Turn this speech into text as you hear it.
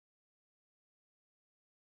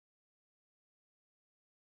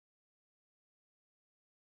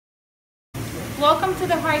Welcome to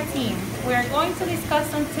the Heart team. We are going to discuss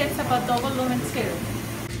some tips about double lumen tube.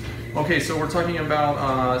 Okay, so we're talking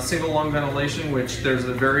about single lung ventilation, which there's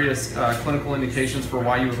various clinical indications for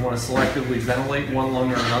why you would want to selectively ventilate one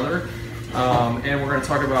lung or another. And we're going to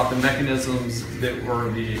talk about the mechanisms or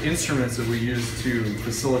the instruments that we use to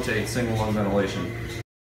facilitate single lung ventilation.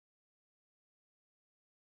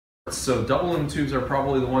 So double lumen tubes are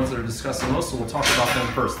probably the ones that are discussed the most, so we'll talk about them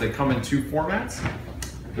first. They come in two formats.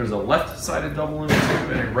 There's a left-sided double lumen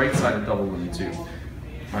tube and a right-sided double lumen tube.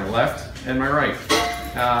 My left and my right.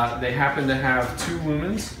 They happen to have two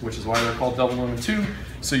lumens, which is why they're called double lumen tube,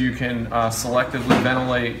 so you can selectively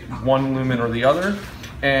ventilate one lumen or the other.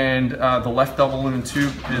 And the left double lumen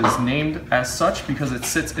tube is named as such because it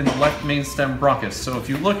sits in the left main stem bronchus. So if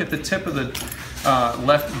you look at the tip of the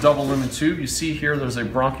left double lumen tube, you see here there's a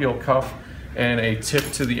bronchial cuff and a tip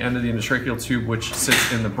to the end of the endotracheal tube which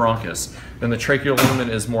sits in the bronchus. Then the tracheal lumen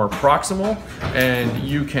is more proximal, and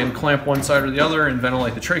you can clamp one side or the other and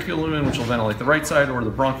ventilate the tracheal lumen, which will ventilate the right side, or the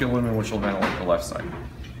bronchial lumen, which will ventilate the left side.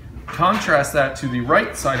 Contrast that to the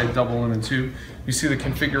right-sided double lumen tube. You see the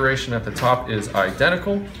configuration at the top is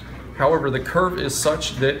identical. However, the curve is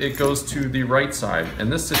such that it goes to the right side,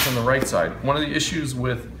 and this sits on the right side. One of the issues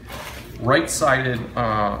with right-sided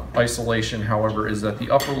isolation, however, is that the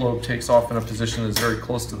upper lobe takes off in a position that's very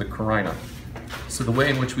close to the carina. So the way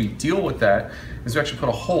in which we deal with that is we actually put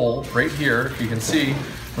a hole right here, if you can see,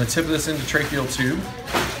 on the tip of this endotracheal tube.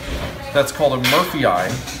 That's called a Murphy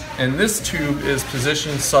eye, and this tube is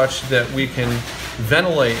positioned such that we can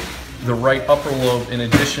ventilate the right upper lobe in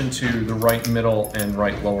addition to the right middle and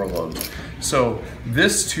right lower lobes. So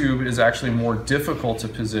this tube is actually more difficult to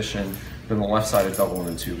position than the left-sided double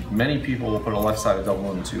lumen tube. Many people will put a left-sided double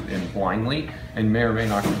lumen tube in blindly and may or may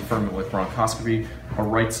not confirm it with bronchoscopy. A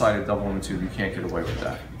right-sided double lumen tube, you can't get away with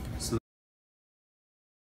that.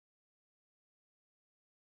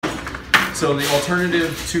 So the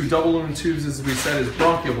alternative to double lumen tubes, as we said, is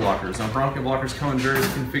bronchial blockers. Now bronchial blockers come in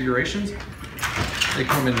various configurations. They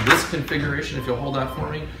come in this configuration, if you'll hold that for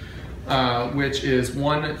me, which is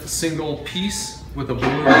one single piece with a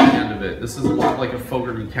balloon at the end of it. This is a lot like a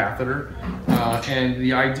Fogarty catheter. And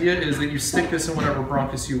the idea is that you stick this in whatever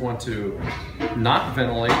bronchus you want to not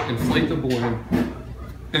ventilate, inflate the balloon,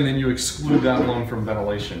 and then you exclude that lung from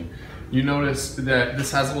ventilation. You notice that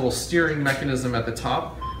this has a little steering mechanism at the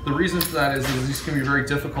top. The reason for that is these can be very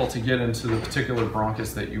difficult to get into the particular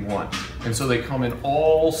bronchus that you want. And so they come in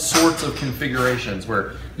all sorts of configurations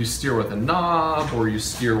where you steer with a knob, or you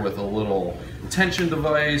steer with a little tension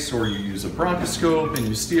device, or you use a bronchoscope and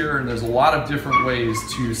you steer, and there's a lot of different ways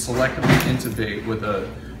to selectively intubate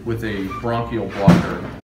with a bronchial blocker.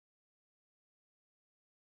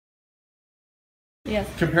 Yes.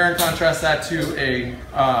 Compare and contrast that to a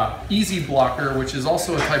easy blocker, which is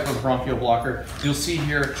also a type of bronchial blocker. You'll see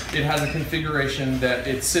here it has a configuration that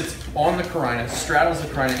it sits on the carina, straddles the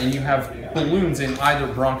carina, and you have balloons in either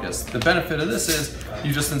bronchus. The benefit of this is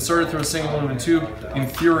you just insert it through a single lumen tube. In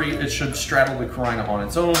theory, it should straddle the carina on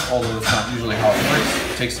its own, although it's not usually how it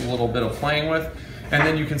works. It takes a little bit of playing with. And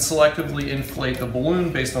then you can selectively inflate the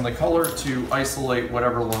balloon based on the color to isolate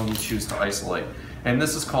whatever lung you choose to isolate. And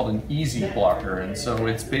this is called an easy blocker, and so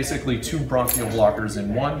it's basically two bronchial blockers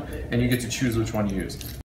in one, and you get to choose which one you use.